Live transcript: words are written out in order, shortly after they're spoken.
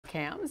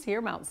cams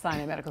here, Mount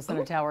Sinai Medical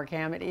Center tower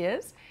cam it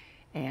is.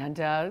 And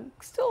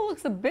still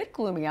looks a bit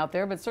gloomy out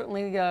there, but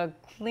certainly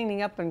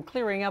cleaning up and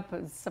clearing up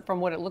from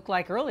what it looked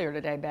like earlier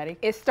today, Betty.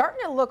 It's starting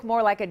to look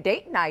more like a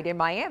date night in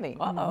Miami.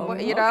 Uh-oh,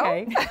 you know?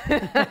 okay.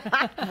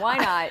 Why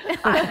not?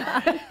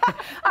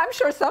 I'm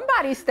sure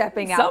somebody's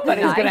stepping out.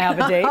 Somebody's going to have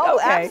a date. Oh,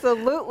 okay.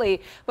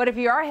 absolutely. But if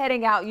you are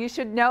heading out, you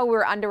should know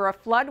we're under a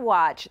flood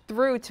watch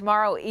through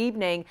tomorrow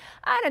evening.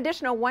 An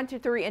additional 1 to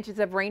 3 inches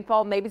of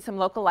rainfall. Maybe some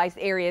localized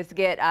areas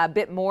get a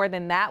bit more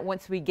than that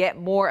once we get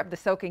more of the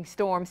soaking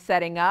storms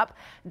setting up.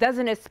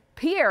 Doesn't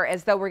appear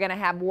as though we're going to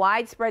have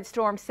widespread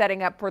storms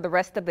setting up for the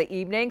rest of the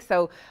evening.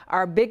 So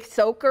our big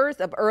soakers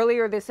of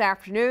earlier this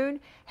afternoon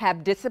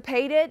have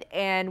dissipated,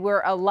 and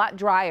we're a lot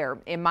drier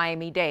in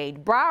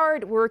Miami-Dade.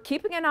 Broward, we're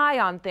keeping an eye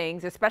on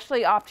things,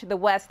 especially off to the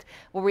west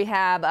where we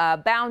have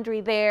a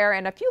boundary there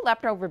and a few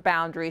leftover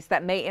boundaries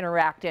that may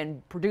interact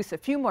and produce a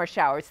few more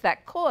showers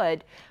that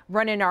could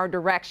run in our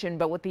direction.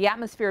 But with the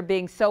atmosphere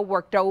being so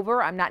worked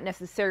over, I'm not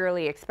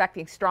necessarily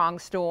expecting strong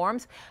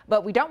storms,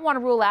 but we don't want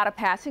to rule out a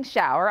passing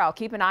shower. I'll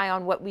keep an eye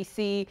on what we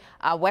see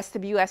west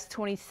of US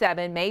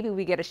 27. Maybe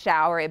we get a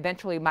shower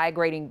eventually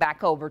migrating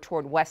back over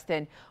toward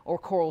Weston or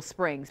Coral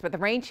Springs. But the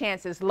rain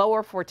chance is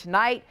lower for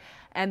tonight.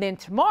 And then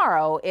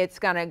tomorrow, it's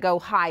going to go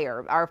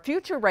higher. Our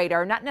future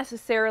radar not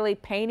necessarily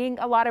painting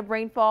a lot of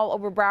rainfall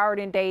over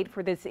Broward and Dade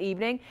for this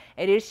evening.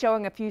 It is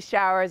showing a few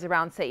showers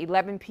around, say,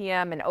 11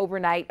 p.m. and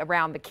overnight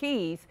around the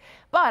Keys.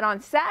 But on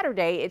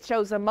Saturday, it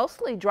shows a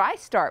mostly dry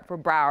start for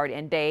Broward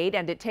and Dade,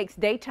 and it takes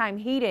daytime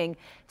heating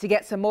to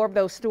get some more of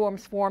those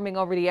storms forming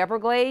over the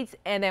Everglades.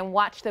 And then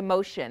watch the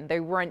motion. They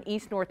run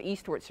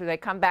east-northeastward, so they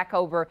come back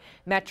over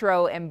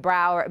Metro and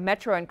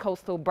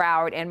coastal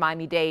Broward and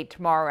Miami-Dade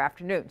tomorrow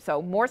afternoon.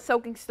 So more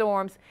soaking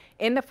storms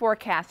in the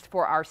forecast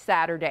for our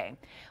Saturday.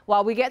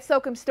 While we get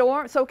soaking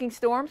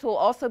storms, we'll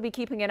also be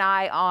keeping an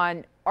eye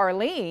on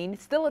Arlene,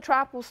 still a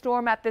tropical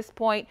storm at this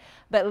point,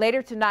 but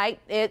later tonight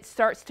it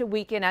starts to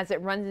weaken as it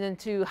runs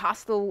into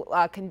hostile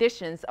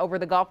conditions over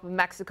the Gulf of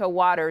Mexico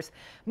waters,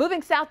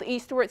 moving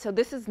southeastward. So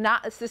this is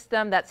not a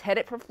system that's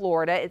headed for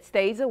Florida. It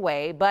stays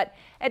away, but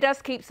it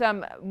does keep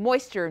some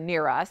moisture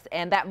near us,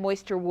 and that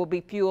moisture will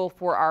be fuel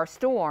for our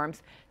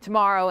storms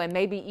tomorrow, and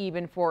maybe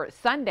even for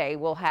Sunday.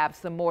 We'll have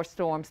some more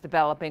storms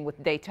developing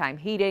with daytime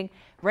heating.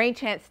 Rain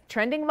chance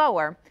trending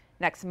lower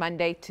next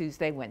Monday,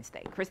 Tuesday,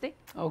 Wednesday. Christy?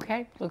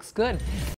 Okay, looks good.